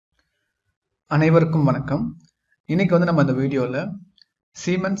அனைவருக்கும் வணக்கம். இன்னைக்கு வந்து நம்ம இந்த வீடியோல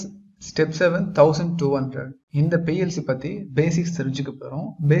Siemens Step 7-1200 இந்த PLC பத்தி பேசிக்ஸ் தெரிஞ்சுக்க போறோம்.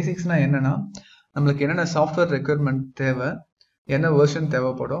 பேசிக்ஸ்னா என்னன்னா நம்மளுக்கு என்னென்ன சாஃப்ட்வேர் ரெக்யர்மெண்ட் தேவை, என்ன வெர்ஷன்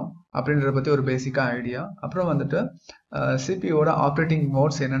தேவைப்படும் அப்படின்றத பத்தி ஒரு பேசிக்கா ஐடியா. அப்புறம் வந்துட்டு சிபியோட ஆப்ரேட்டிங்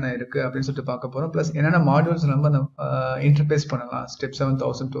மோட்ஸ் என்னென்ன இருக்கு அப்படின்னு சொல்லிட்டு பார்க்க போறோம். பிளஸ் என்னென்ன மாடியூல்ஸ் நம்ம இன்டர்ஃபேஸ் பண்ணலாம் Step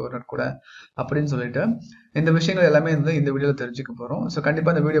 7-1200 கூட அப்படின்னு சொல்லிட்டு இந்த விஷயங்கள் எல்லாமே வந்து இந்த வீடியோல தெரிஞ்சுக்க போறோம். ஸோ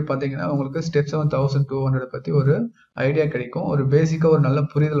கண்டிப்பா இந்த வீடியோ பார்த்தீங்கன்னா உங்களுக்கு Step 7-1200 பத்தி ஒரு ஐடியா கிடைக்கும். ஒரு பேசிக்கா ஒரு நல்ல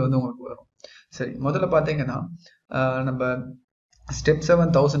புரிதல் வந்து உங்களுக்கு வரும். சரி, முதல்ல பார்த்தீங்கன்னா நம்ம Step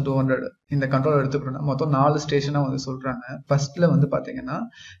 7-1200 இந்த கண்ட்ரோல் எடுத்துக்கணும்னா மொத்தம் 4 ஸ்டேஷனா வந்து சொல்றாங்க. ஃபர்ஸ்ட்ல வந்து பாத்தீங்கன்னா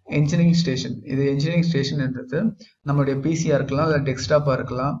இன்ஜினியரிங் ஸ்டேஷன். இது இன்ஜினியரிங் ஸ்டேஷன்ன்றது நம்மளுடைய பிசியா இருக்கலாம், இல்லை டெஸ்க்டாப்பா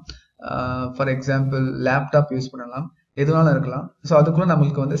இருக்கலாம், ஃபார் எக்ஸாம்பிள் லேப்டாப் யூஸ் பண்ணலாம், எதுனாலும் இருக்கலாம். ஸோ அதுக்குள்ள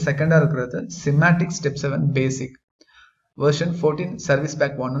நம்மளுக்கு வந்து செகண்டா இருக்கிறது சிமேட்டிக் Step 7 பேசிக் வெர்ஷன் 14 சர்வீஸ்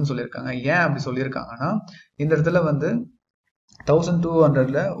பேக் 1ன்னு சொல்லியிருக்காங்க. ஏன் அப்படி சொல்லியிருக்காங்கன்னா இந்த இடத்துல வந்து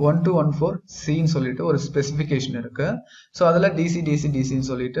 1200ல 1214 சின்னு சொல்லிட்டு ஒரு ஸ்பெசிஃபிகேஷன் இருக்கு. ஸோ அதில் டிசின்னு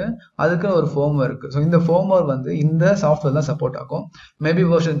சொல்லிட்டு அதுக்கு ஒரு ஃபோம்வேர் இருக்கு. ஸோ இந்த ஃபோம்வேர் வந்து இந்த சாஃப்ட்வேர் தான் சப்போர்ட் ஆகும். மேபி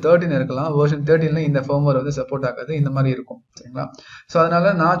வெர்ஷன் 13 இருக்கலாம், வெர்ஷன் 13ல இந்த ஃபோம்வேர் வந்து சப்போர்ட் ஆகாது, இந்த மாதிரி இருக்கும். சரிங்களா? ஸோ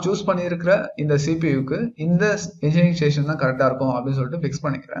அதனால நான் சூஸ் பண்ணியிருக்கிற இந்த சிபியூக்கு இந்த இன்ஜினியரிங் ஸ்டேஷன் தான் கரெக்டாக இருக்கும் அப்படின்னு சொல்லிட்டு ஃபிக்ஸ்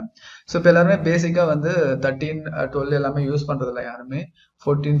பண்ணிக்கிறேன். ஸோ இப்போ எல்லாருமே பேசிக்காக வந்து 13, 12 எல்லாமே யூஸ் பண்ணுறதில்ல, யாருமே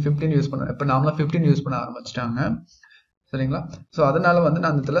 14, 15 யூஸ் பண்ண, இப்போ நாமளாக 15 யூஸ் பண்ண ஆரம்பிச்சிட்டாங்க. சரிங்களா? ஸோ அதனால வந்து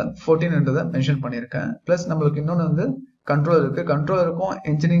நான் இந்த 14 மென்ஷன் பண்ணியிருக்கேன். பிளஸ் நம்மளுக்கு இன்னொன்று வந்து கண்ட்ரோலர் இருக்கு. கண்ட்ரோலருக்கும்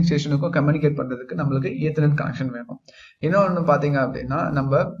இன்ஜினியரிங் ஸ்டேஷனுக்கும் கம்யூனிகேட் பண்றதுக்கு நம்மளுக்கு ஈத்தர்நெட் கனெக்ஷன் வேணும். இன்னொன்று பார்த்தீங்க அப்படின்னா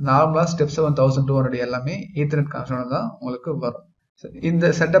நம்ம நார்மலா Step 7-1200 எல்லாமே ஈத்தர்நெட் கனெக்ஷன் தான் உங்களுக்கு வரும். இந்த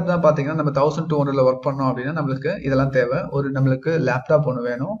செட்டப் தான் பாத்தீங்கன்னா நம்ம 1200ல ஒர்க் பண்ணோம் அப்படின்னா நம்மளுக்கு இதெல்லாம் தேவை. ஒரு நம்மளுக்கு லேப்டாப் ஒன்று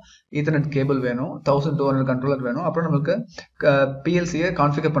வேணும், ஈத்தர்நெட் கேபிள் வேணும், 1200 கண்ட்ரோலர் வேணும், அப்புறம் நம்மளுக்கு பிஎல்சியை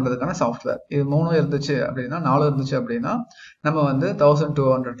கான்ஃபிகர் பண்றதுக்கான சாஃப்ட்வேர். இது 3 இருந்துச்சு அப்படின்னா, 4 இருந்துச்சு அப்படின்னா நம்ம வந்து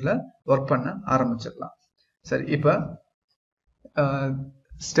 1200ல ஒர்க் பண்ண ஆரம்பிச்சிடலாம். சரி, இப்போ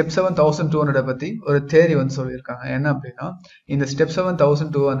Step 7-1200 பத்தி ஒரு தேரி வந்து சொல்லியிருக்காங்க. என்ன அப்படின்னா இந்த Step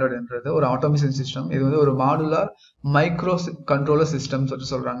 7-1200ன்றது ஒரு ஆட்டோமேஷன் சிஸ்டம். இது வந்து ஒரு மாடுலார் மைக்ரோ கண்ட்ரோலர் சிஸ்டம்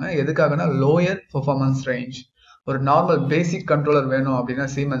சொல்றாங்க. எதுக்காகனா லோயர் பெர்ஃபார்மன்ஸ் ரேஞ்ச். ஒரு நார்மல் பேசிக் கண்ட்ரோலர் வேணும்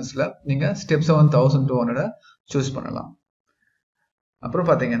அப்படின்னா சீமென்ஸ்ல நீங்க Step 7-1200 சூஸ் பண்ணலாம். அப்புறம்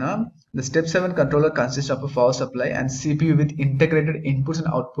பாத்தீங்கன்னா the Step 7 controller consists of a power supply and CPU with integrated inputs and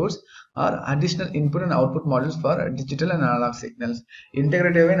outputs or additional input and output modules for digital and analog signals.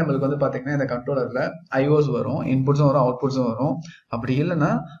 இன்டெகிரேட்டிவே நம்மளுக்கு வந்து பாத்தீங்கன்னா இந்த கண்ட்ரோலர்ல IOs வரும், இன்புட்ஸும் வரும், அவுட்புட்ஸும் வரும். அப்படி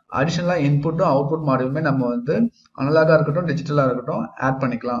இல்லைன்னா அடிஷனலா இன்புட்டும் அவுட்புட் மாடியூலுமே நம்ம வந்து அனலாகா இருக்கட்டும் டிஜிட்டலா இருக்கட்டும் ஆட்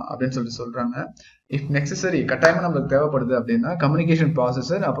பண்ணிக்கலாம் அப்படின்னு சொல்றாங்க. இஃப் நெசசரி கட்டாயமா நம்மளுக்கு தேவைப்படுது அப்படின்னா கம்யூனிகேஷன்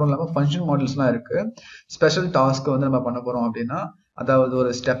ப்ராசஸர், அப்புறம் இல்லாம ஃபங்க்ஷன் மாடியூல்ஸ்லாம் இருக்கு. ஸ்பெஷல் டாஸ்க் வந்து நம்ம பண்ண போறோம் அப்படின்னா, அதாவது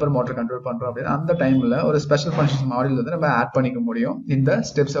ஒரு ஸ்டெப்பர் மோட்டர் கண்ட்ரோல் பண்றோம் அப்படின்னா அந்த டைம்ல ஒரு ஸ்பெஷல் ஃபங்க்ஷன் மாடியூல் வந்து நம்ம ஆட் பண்ணிக்க முடியும் இந்த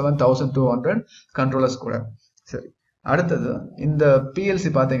Step 7-1200 கண்ட்ரோலர்ஸ் கூட. சரி, அடுத்தது இந்த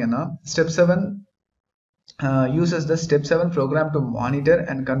PLC பாத்தீங்கன்னா Step 7 uses the Step 7 program to monitor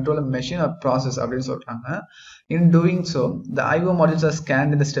and control a machine or process அப்படின்னு சொல்றாங்க. In doing so, the IO modules are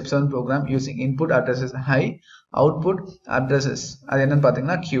scanned in the Step 7 program using input addresses high, output addresses அது என்னன்னு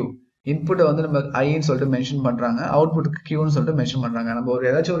பாத்தீங்கன்னா Q. இன்புட்டை வந்து நம்ம ஐன்னு சொல்லிட்டு mention பண்றாங்க, அவுட்புட்டுக்கு கியூன்னு சொல்லிட்டு மென்ஷன் பண்றாங்க. நம்ம ஒரு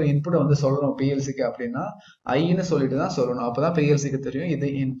ஏதாச்சும் ஒரு இன்புட்டை வந்து சொல்றோம் பிஎல்சிக்கு அப்படின்னா ஐன்னு சொல்லிட்டு தான் சொல்லணும். அப்பதான் பிஎல்சிக்கு தெரியும் இது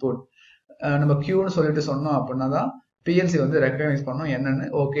இன்புட். நம்ம கியூன்னு சொல்லிட்டு சொன்னோம் அப்படின்னா தான் பிஎல்சி வந்து ரெக்கக்னைஸ் பண்ணோம் என்னன்னு,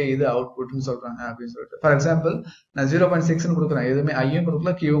 ஓகே இது அவுட்புட்னு சொல்றாங்க அப்படின்னு சொல்லிட்டு. ஃபார் எக்ஸாம்பிள் நான் 0.6ன்னு கொடுக்குறேன், எதுவுமே ஐயும்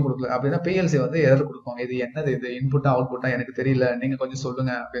கொடுக்கல கியூவும் கொடுக்கல அப்படின்னா பிஎல்சி வந்து எரர் கொடுக்கும். இது என்னது, இது இன்புட்டா அவுட்புட்டா எனக்கு தெரியல, நீங்க கொஞ்சம்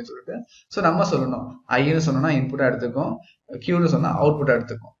சொல்லுங்க அப்படின்னு சொல்லிட்டு. ஸோ நம்ம சொல்லணும், ஐன்னு சொன்னோம்னா இன்புட்டா எடுத்துக்கும், கியூன்னு சொன்னா அவுட்புட்டா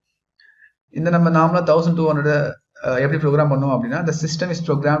எடுத்துக்கும். இந்த நம்ம நார்மலா 1200 எப்படி ப்ரோக்ராம் பண்ணுவோம் அப்படின்னா the system is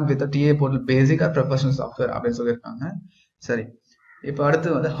programmed with a TA portal basic or professional software அப்படின்னு சொல்லியிருக்காங்க. சரி, இப்போ அடுத்து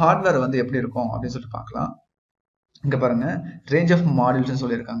வந்து ஹார்ட்வேர் வந்து எப்படி இருக்கும் அப்படின்னு சொல்லிட்டு பார்க்கலாம். இங்க பாருங்க, ரேஞ்ச் ஆஃப் மாடியூல்ஸ்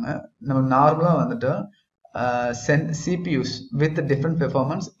சொல்லியிருக்காங்க. நம்ம நார்மலா வந்துட்டு CPUs with different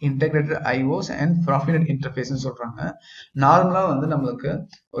performance, integrated IOs and Profinet interface சொல்றாங்க. நார்மலா வந்து நம்மளுக்கு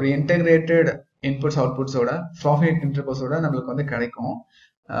ஒரு இன்டெகிரேட்டட் இன்புட்ஸ் அவுட்புட்ஸோட Profinet interfaceோட நம்மளுக்கு வந்து கிடைக்கும்.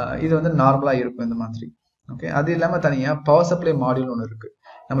 இது வந்து நார்மலா இருக்கும் இந்த மாதிரி. ஓகே, அது இல்லாம தனியா பவர் சப்ளை மாடியூல் ஒன்று இருக்கு,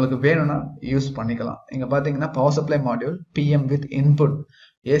 நம்மளுக்கு வேணும்னா யூஸ் பண்ணிக்கலாம். இங்க பாத்தீங்கன்னா power supply module PM with input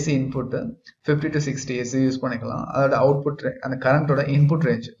AC input 50 to 60 AC use பண்ணிக்கலாம். அதோட அவுட்புட் அந்த கரண்டோட இன்புட்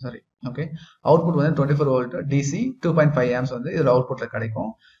ரேஞ்ச் ஓகே, அவுட்புட் வந்து 24 வோல்ட் DC 2.5 ஆம்ஸ் வந்து இதுல அவுட்புட்ல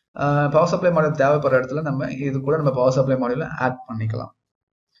கிடைக்கும். பவர் சப்ளை மாடியூல் தேவைப்படுற இடத்துல நம்ம இது கூட நம்ம பவர் சப்ளை மாடியூல ஆட் பண்ணிக்கலாம்.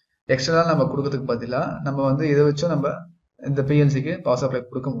 எக்ஸ்ட்ரா நம்ம கொடுக்கறதுக்கு பதிலா நம்ம வந்து இதை வச்சும் நம்ம இந்த பிஎல்சிக்கு பவர் சப்ளை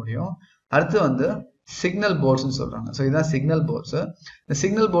கொடுக்க முடியும். அடுத்து வந்து சிக்னல் போர்ட்ஸ்னு சொல்றாங்க. ஸோ இதுதான் சிக்னல் போர்ட்ஸ். இந்த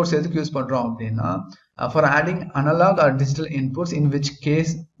சிக்னல் போர்ட்ஸ் எதுக்கு யூஸ் பண்றோம் அப்படின்னா for adding analogue R digital inputs in which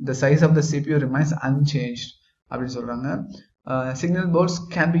case the size of the CPU remains unchanged அப்படின்னு சொல்றாங்க. Signal ports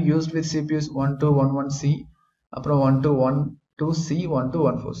can be used with CPUs 1211C அப்புறம் 1212C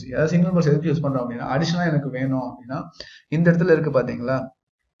 1214C. அதாவது signal ports எதுக்கு use பண்றோம் அப்படின்னா அடிஷனலா எனக்கு வேணும் அப்படின்னா இந்த இடத்துல இருக்கு பாத்தீங்களா,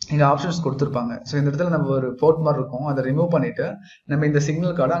 இங்க ஆப்ஷன்ஸ் கொடுத்துருப்பாங்க. ஸோ இந்த இடத்துல நம்ம ஒரு போர்ட் மாதிரி இருக்கும், அதை ரிமூவ் பண்ணிட்டு நம்ம இந்த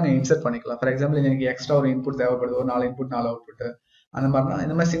சிக்னல் கார்டை அங்கே இன்சர்ட் பண்ணிக்கலாம். ஃபார் எக்ஸாம்பிள் எனக்கு எக்ஸ்ட்ரா ஒரு இன்புட் தேவைப்படுது, ஒரு 4 இன்புட் 4 அவுட்புட் அந்த மாதிரினா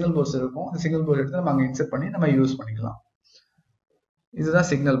இந்த மாதிரி சிக்னல் போர்ட்ஸ் இருக்கும். இந்த சிக்னல் போர்ட் எடுத்து நம்ம அங்கே இன்சர்ட் பண்ணி நம்ம யூஸ் பண்ணிக்கலாம். இதுதான்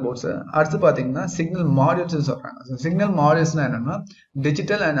சிக்னல் போர்ட்ஸ். அடுத்து பாத்தீங்கன்னா சிக்னல் மாடியூல்ஸ் சொல்றாங்க. சிக்னல் மாடியூல்ஸ்னா என்னன்னா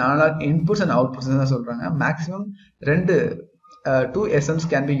digital and analogue inputs and outputs தான் சொல்றாங்க. Maximum 2 SMs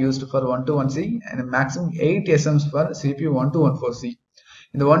can be used for 1211C and maximum 8 SMs for CPU 1214C.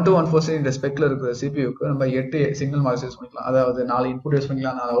 இந்த 1214C இந்த ஸ்பெக்ல இருக்கிற CPUக்கு நம்ம 8 சிக்னல் மாடியூல்ஸ் யூஸ் பண்ணிக்கலாம். அதாவது 4 இன்புட் யூஸ்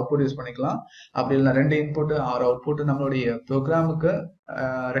பண்ணிக்கலாம், 4 அவுட்புட் யூஸ் பண்ணிக்கலாம். அப்படி இல்லைனா 2 இன்புட் 6 அவுட்புட் நம்மளுடைய ப்ரோக்ராமுக்கு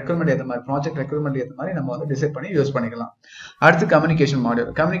ரெக்யர்மெண்ட் ஏற்ற மாதிரி, ப்ராஜெக்ட் ரெக்யர்மெண்ட் ஏற்ற மாதிரி நம்ம வந்து டிசைட் பண்ணி யூஸ் பண்ணிக்கலாம். அடுத்து கம்யூனிகேஷன் மாடியூல்.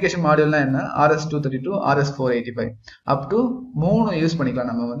 கம்யூனிகேஷன் மாடியூல்னா என்ன? RS-232, RS-485 up to 3 use பண்ணிக்கலாம்.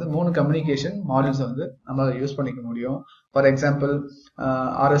 நம்ம வந்து 3 கம்யூனிகேஷன் மாடியூல்ஸ் வந்து நம்மளால யூஸ் பண்ணிக்க முடியும். ஃபார் எக்ஸாம்பிள்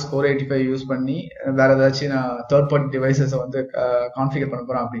RS-485 யூஸ் பண்ணி வேற ஏதாச்சும் நான் தேர்ட் பார்ட்டி டிவைசஸ் வந்து கான்ஃபிகர் பண்ண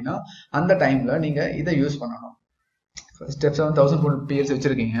போறேன் அப்படின்னா அந்த டைம்ல நீங்க இதை யூஸ் பண்ணணும். ஸ்டெப் 7-1200 PLC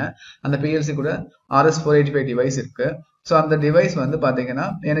வச்சிருக்கீங்க, அந்த PLC கூட RS-485 டிவைஸ் இருக்கு. ஸோ அந்த டிவைஸ் வந்து பாத்தீங்கன்னா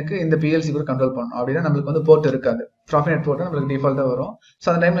எனக்கு இந்த PLC கூட கண்ட்ரோல் பண்ணணும் அப்படின்னா நம்மளுக்கு வந்து போர்ட் இருக்காது, ப்ராஃபிட் போர்ட் நம்மளுக்கு டிஃபால்ட்டா வரும். ஸோ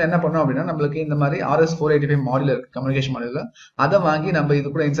அந்த டைம்ல என்ன பண்ணோம் அப்படின்னா நம்மளுக்கு இந்த மாதிரி RS-485 மாடியூல் இருக்கு, கம்யூனிகேஷன் மாடியூல், அதை வாங்கி நம்ம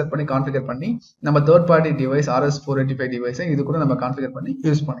இது கூட இன்சர்ட் பண்ணி கான்ஃபிகர் பண்ணி நம்ம தேர்ட் பார்ட்டி டிவைஸ் RS-485 டிவைஸை இது கூட நம்ம கான்ஃபிகர் பண்ணி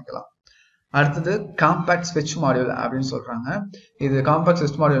யூஸ் பண்ணிக்கலாம். அடுத்தது காம்பாக்ட் ஸ்விட்ச் மாடியூல் அப்படின்னு சொல்றாங்க. இது காம்பாக்ட்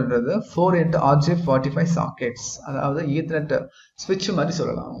ஸ்விட்ச் மாடியூல்ன்றது 4x RJ45 சாக்கெட்ஸ், அதாவது ஈத்தர்நெட் ஸ்விட்ச் மாதிரி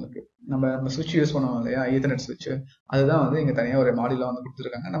சொல்லலாம். உங்களுக்கு நம்ம ஸ்விட்ச் யூஸ் பண்ணுவோம் இல்லையா, ஈத்தர்நெட் ஸ்விட்ச், அதுதான் வந்து இங்க தனியாக ஒரு மாடியூலா வந்து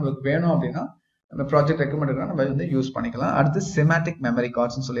கொடுத்துருக்காங்க. நம்மளுக்கு வேணும் அப்படின்னா நம்ம ப்ராஜெக்ட் ரெக்கமெண்ட் நம்ம வந்து யூஸ் பண்ணிக்கலாம். அடுத்து சிமேட்டிக் மெமரி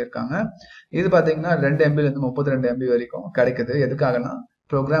கார்ட்ஸ்னு சொல்லியிருக்காங்க. இது பாத்தீங்கன்னா 2 MB இருந்து 32 MB வரைக்கும் கிடைக்குது. எதுக்காகனா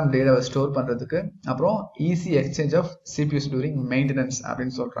ப்ரோக்ராம் டேட்டாவை ஸ்டோர் பண்றதுக்கு, அப்புறம் easy exchange of CPUs touring maintenance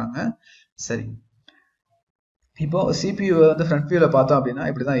அப்படின்னு சொல்றாங்க. சரி, இப்போ CPU வந்து ஃப்ரண்ட் வியூல பார்த்தோம் அப்படின்னா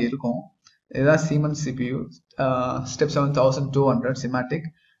இப்படிதான் இருக்கும். இதுதான் Siemens CPU ஸ்டெப் 7-1200 சிமேட்டிக்.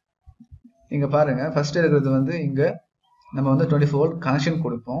 இங்க பாருங்க, ஃபர்ஸ்ட் இருக்கிறது வந்து இங்க நம்ம வந்து 24 volt கனெக்ஷன்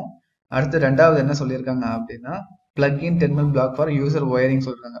கொடுப்போம். அடுத்து ரெண்டாவது என்ன சொல்லியிருக்காங்க அப்படின்னா plug-in terminal black for user wiring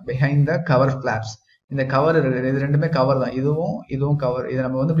சொல்றாங்க. பிஹைண்ட் த கவர் ஃபிளாப்ஸ், இந்த கவர் இது ரெண்டுமே கவர் தான், இதுவும் கவர். இதை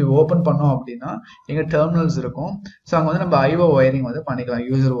நம்ம வந்து இப்படி ஓப்பன் பண்ணோம் அப்படின்னா எங்க டெர்மினல்ஸ் இருக்கும். ஸோ அங்க வந்து நம்ம IO ஒயரிங் வந்து பண்ணிக்கலாம்,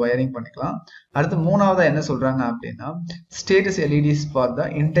 யூசர் ஒயரிங் பண்ணிக்கலாம். அடுத்து மூணாவதா என்ன சொல்றாங்க அப்படின்னா status LEDs for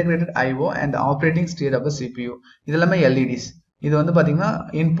the integrated IO and operating state of CPU. இது எல்லாமே LEDs. இது வந்து பாத்தீங்கன்னா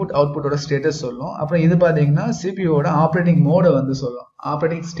இன்புட் அவுட்புட்டோட ஸ்டேட்டஸ் சொல்லும். அப்புறம் இது பாத்தீங்கன்னா CPUவோட ஆப்ரேட்டிங் மோட வந்து சொல்லும்,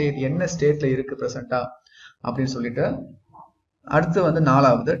 ஆப்ரேட்டிங் ஸ்டேட் என்ன ஸ்டேட்ல இருக்கு பிரசண்டா அப்படின்னு சொல்லிட்டு. அடுத்து வந்து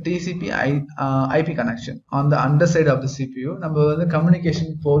நாலாவது TCP IP connection on the under side of the CPU. நம்ம வந்து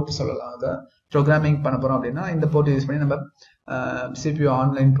கம்யூனிகேஷன் போர்ட் சொல்லலாம். அதை ப்ரோக்ராமிங் பண்ண போறோம் அப்படின்னா இந்த போர்ட் யூஸ் பண்ணி நம்ம CPU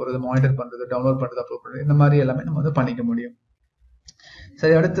ஆன்லைன் போறது, மானிட்டர் பண்றது, டவுன்லோட் பண்றது, அப்லோட் பண்றது, இந்த மாதிரி எல்லாமே நம்ம வந்து பண்ணிக்க முடியும்.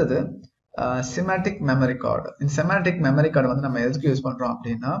 சரி, அடுத்தது சிமேட்டிக் மெமரி கார்டு. இந்த சிமேட்டிக் மெமரி கார்டு வந்து நம்ம எதுக்கு யூஸ் பண்றோம்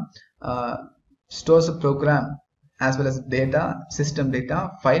அப்படின்னா stores program as well as data, system data,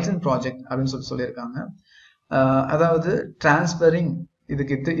 files and project அப்படின்னு சொல்லியிருக்காங்க. அதாவது டிரான்ஸ்ஃபரிங்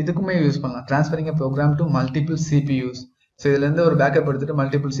இதுக்குமே யூஸ் பண்ணலாம். Transferring program to multiple CPUs. So இதுல இருந்து ஒரு பேக்கப் எடுத்துட்டு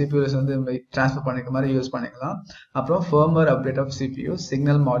மல்டிபிள் CPUs வந்து டிரான்ஸ்ஃபர் பண்ணிக்க மாதிரி யூஸ் பண்ணிக்கலாம். அப்புறம் firmware update of CPUs,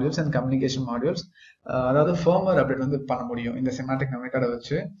 signal modules and communication modules. அதாவது ஃபர்ம்வேர் அப்டேட் வந்து பண்ண முடியும் இந்த சிமேட்டிக் மெமரி கார்டை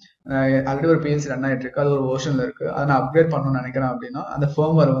வச்சு. ஆல்ரெடி ஒரு PLC ரன் ஆகிட்டு இருக்கு, அது ஒரு வெர்ஷன்ல இருக்கு, அதை நான் அப்கிரேட் பண்ணணும்னு நினைக்கிறேன் அப்படின்னா அந்த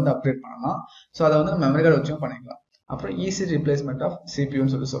ஃபர்ம்வேர் வந்து அப்கிரேட் பண்ணலாம். ஸோ அதை வந்து மெமரி கார்டு வச்சும் பண்ணிக்கலாம். அப்புறம் ஈஸி ரீப்ளேஸ்மெண்ட் ஆஃப்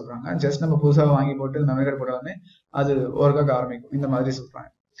CPUன்னு சொல்றாங்க. ஜஸ்ட் நம்ம புதுசாக வாங்கி போட்டு மெமரி கார்டு போட்டாலுமே அது ஒர்க் ஆக ஆரம்பிக்கும், இந்த மாதிரி சொல்றாங்க.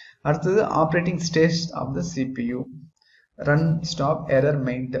 அடுத்தது operating stage of the CPU. Run stop error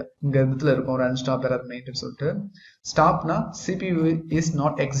மெயின்ட் இங்க இடத்துல இருக்கும், ரன் ஸ்டாப் எரர் மெயின்ட் சொல்லிட்டு. ஸ்டாப்னா CPU is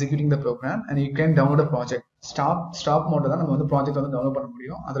not executing the program and you can download a project. Stop மோட்ல தான் நம்ம வந்து ப்ராஜெக்ட் வந்து டவுன்லோட் பண்ண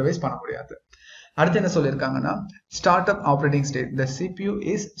முடியும், அதர்வைஸ் பண்ண முடியாது. அடுத்து என்ன சொல்லியிருக்காங்கன்னா start up operating state. The CPU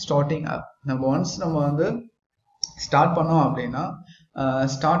is starting அப். நம்ம ஒன்ஸ் நம்ம வந்து ஸ்டார்ட் பண்ணோம் அப்படின்னா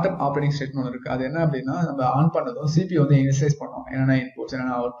ஸ்டார்ட் அப் ஆப்ரேட்டிங் ஸ்டேட் ஒன்று இருக்கு. அது என்ன அப்படின்னா நம்ம ஆன் பண்ணதும் CPU வந்து இனிஷியலைஸ் பண்ணுவோம். என்னென்ன இன்புட்ஸ்,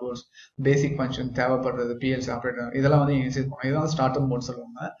 என்னென்ன அவுட்புட்ஸ், பேசிக் ஃபங்க்ஷன் தேவைப்படுறது, PLC ஆப்ரேட்டர், இதெல்லாம் வந்து இனிஷியலைஸ் பண்ணுவோம். இதெல்லாம் ஸ்டார்ட் அப் மோட்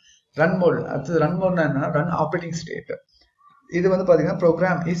சொல்லுவாங்க. ரன் மோட், அடுத்தது ரன் மோட்னா என்ன, ரன் ஆப்ரேட்டிங் ஸ்டேட். இது வந்து பாத்தீங்கன்னா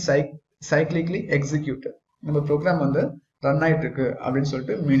ப்ரோக்ராம் இஸ் சைக்ளிக்லி எக்ஸிக்யூட்டட். நம்ம ப்ரோக்ராம் வந்து ரன் ஆயிட்டு இருக்கு அப்படின்னு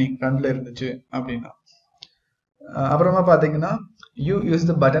சொல்லிட்டு மீனிங், ரன்ல இருந்துச்சு அப்படின்னா. அப்புறமா பாத்தீங்கன்னா You use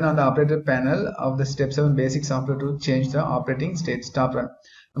the button on the operator panel of the step 7 basic software to change the operating state. Stop run.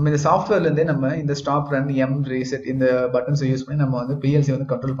 நம்ம இந்த சாஃப்ட்வேர்ல இருந்தே நம்ம இந்த ஸ்டாப் ரன் எம் ரீசெட் இந்த பட்டன்ஸை யூஸ் பண்ணி நம்ம வந்து பிஎல்சி வந்து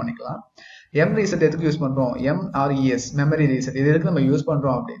கண்ட்ரோல் பண்ணிக்கலாம். எம் ரீசெட் எதுக்கு யூஸ் பண்றோம்? எம்ஆர்இஎஸ் மெமரி ரீசெட். இது எதுக்கு நம்ம யூஸ்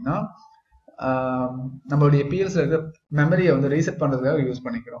பண்றோம் அப்படின்னா நம்மளுடைய பிஎல்சியில் இருக்கிற மெமரியை வந்து ரீசெட் பண்றதுக்காக யூஸ்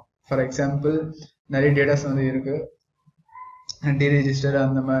பண்ணிக்கிறோம். ஃபார் எக்ஸாம்பிள் நிறைய டேட்டாஸ் வந்து இருக்கு, டி ரெஜிஸ்டர்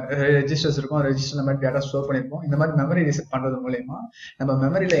அந்த மாதிரி ரெஜிஸ்டர்ஸ் இருக்கும், ரெஜிஸ்டர் இந்த மாதிரி டேட்டா ஸ்டோர் பண்ணியிருப்போம். இந்த மாதிரி மெமரி ரீசெட் பண்றது மூலயமா நம்ம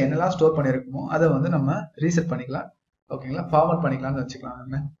மெமரியில என்னெல்லாம் ஸ்டோர் பண்ணியிருக்கோமோ அதை வந்து நம்ம ரீசெட் பண்ணிக்கலாம். ஓகேங்களா, ஃபார்வர்ட் பண்ணிக்கலாம்னு வச்சுக்கலாம்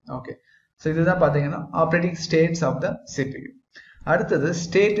நம்ம. ஓகே, ஸோ இதுதான் பார்த்தீங்கன்னா operating states of the CPU. அடுத்தது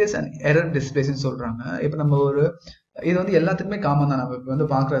ஸ்டேட்டஸ் அண்ட் எரர் டிஸ்பிளேஸ்ன்னு சொல்றாங்க. இப்போ நம்ம இது வந்து எல்லாத்துக்குமே காமன் தான். நம்ம இப்போ வந்து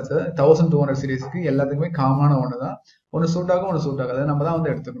பார்க்குறது 1200 சீரீஸ்க்கு எல்லாத்துக்குமே காமனான ஒன்று தான். ஒன்று சூட் ஆகும், ஒன்று சூட் ஆகாது. நம்ம தான்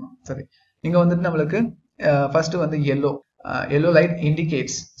வந்து எடுத்துக்கணும். சரி, இங்கே வந்துட்டு நம்மளுக்கு ஃபர்ஸ்ட் வந்து yellow light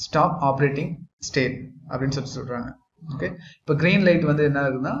indicates stop operating state அப்படின்னு சொல்றாங்க. ஓகே, இப்போ கிரீன் லைட் வந்து என்ன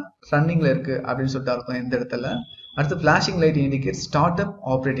இருக்குன்னா ரன்னிங்ல இருக்கு அப்படின்னு சொல்லிட்டு அர்த்தம் இந்த இடத்துல. அடுத்து flashing light indicates startup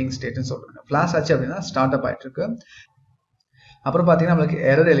operating stateன்னு சொல்றாங்க. ஃபிளாஷ் ஆச்சு அப்படின்னா ஸ்டார்ட் அப் ஆயிட்டு இருக்கு. அப்புறம் பார்த்தீங்கன்னா நம்மளுக்கு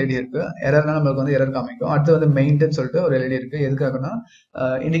எரர் எல்இடி இருக்கு. எரர்னா நம்மளுக்கு வந்து எரர் காமிக்கும். அடுத்து வந்து மெயின்டெனன்ஸ் சொல்லிட்டு ஒரு எல்இடி இருக்கு. எதுக்காகனா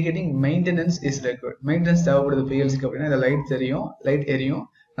indicating maintenance is required. Maintenance தேவைப்படுது பிஎல்சிக்கு அப்படின்னா இந்த லைட் எரியும்.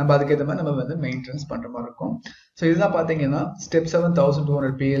 நம்ம அதுக்கேற்ற மாதிரி நம்ம வந்து மெயின்டெனன்ஸ் பண்ற மாதிரி இருக்கும். ஸோ இதுதான் பார்த்தீங்கன்னா ஸ்டெப்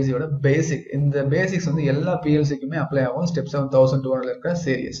 7-1200 பிஎல்சியோட பேசிக். இந்த பேசிக்ஸ் வந்து எல்லா பிஎல்சிக்குமே அப்ளை ஆகும். ஸ்டெப் 7-1200 இருக்கிற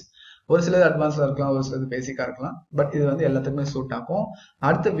சீரியஸ். ஒரு சிலது அட்வான்ஸா இருக்கலாம், ஒரு சிலது பேசிக்கா இருக்கலாம். பட் இது வந்து எல்லாத்துக்குமே சூட் ஆகும்.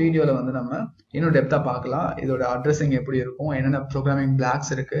 அடுத்த வீடியோல வந்து நம்ம இன்னும் டெப்தா பார்க்கலாம். இதோட அட்ரஸிங் எப்படி இருக்கும், என்னென்ன ப்ரோக்ராமிங்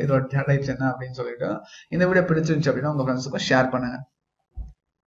பிளாக்ஸ் இருக்கு, இதோட டேட்டா டைப்ஸ் என்ன அப்படின்னு சொல்லிட்டு. இந்த வீடியோ பிடிச்சிருந்துச்சு அப்படின்னா உங்க ஃப்ரெண்ட்ஸுக்கும் ஷேர் பண்ணுங்க.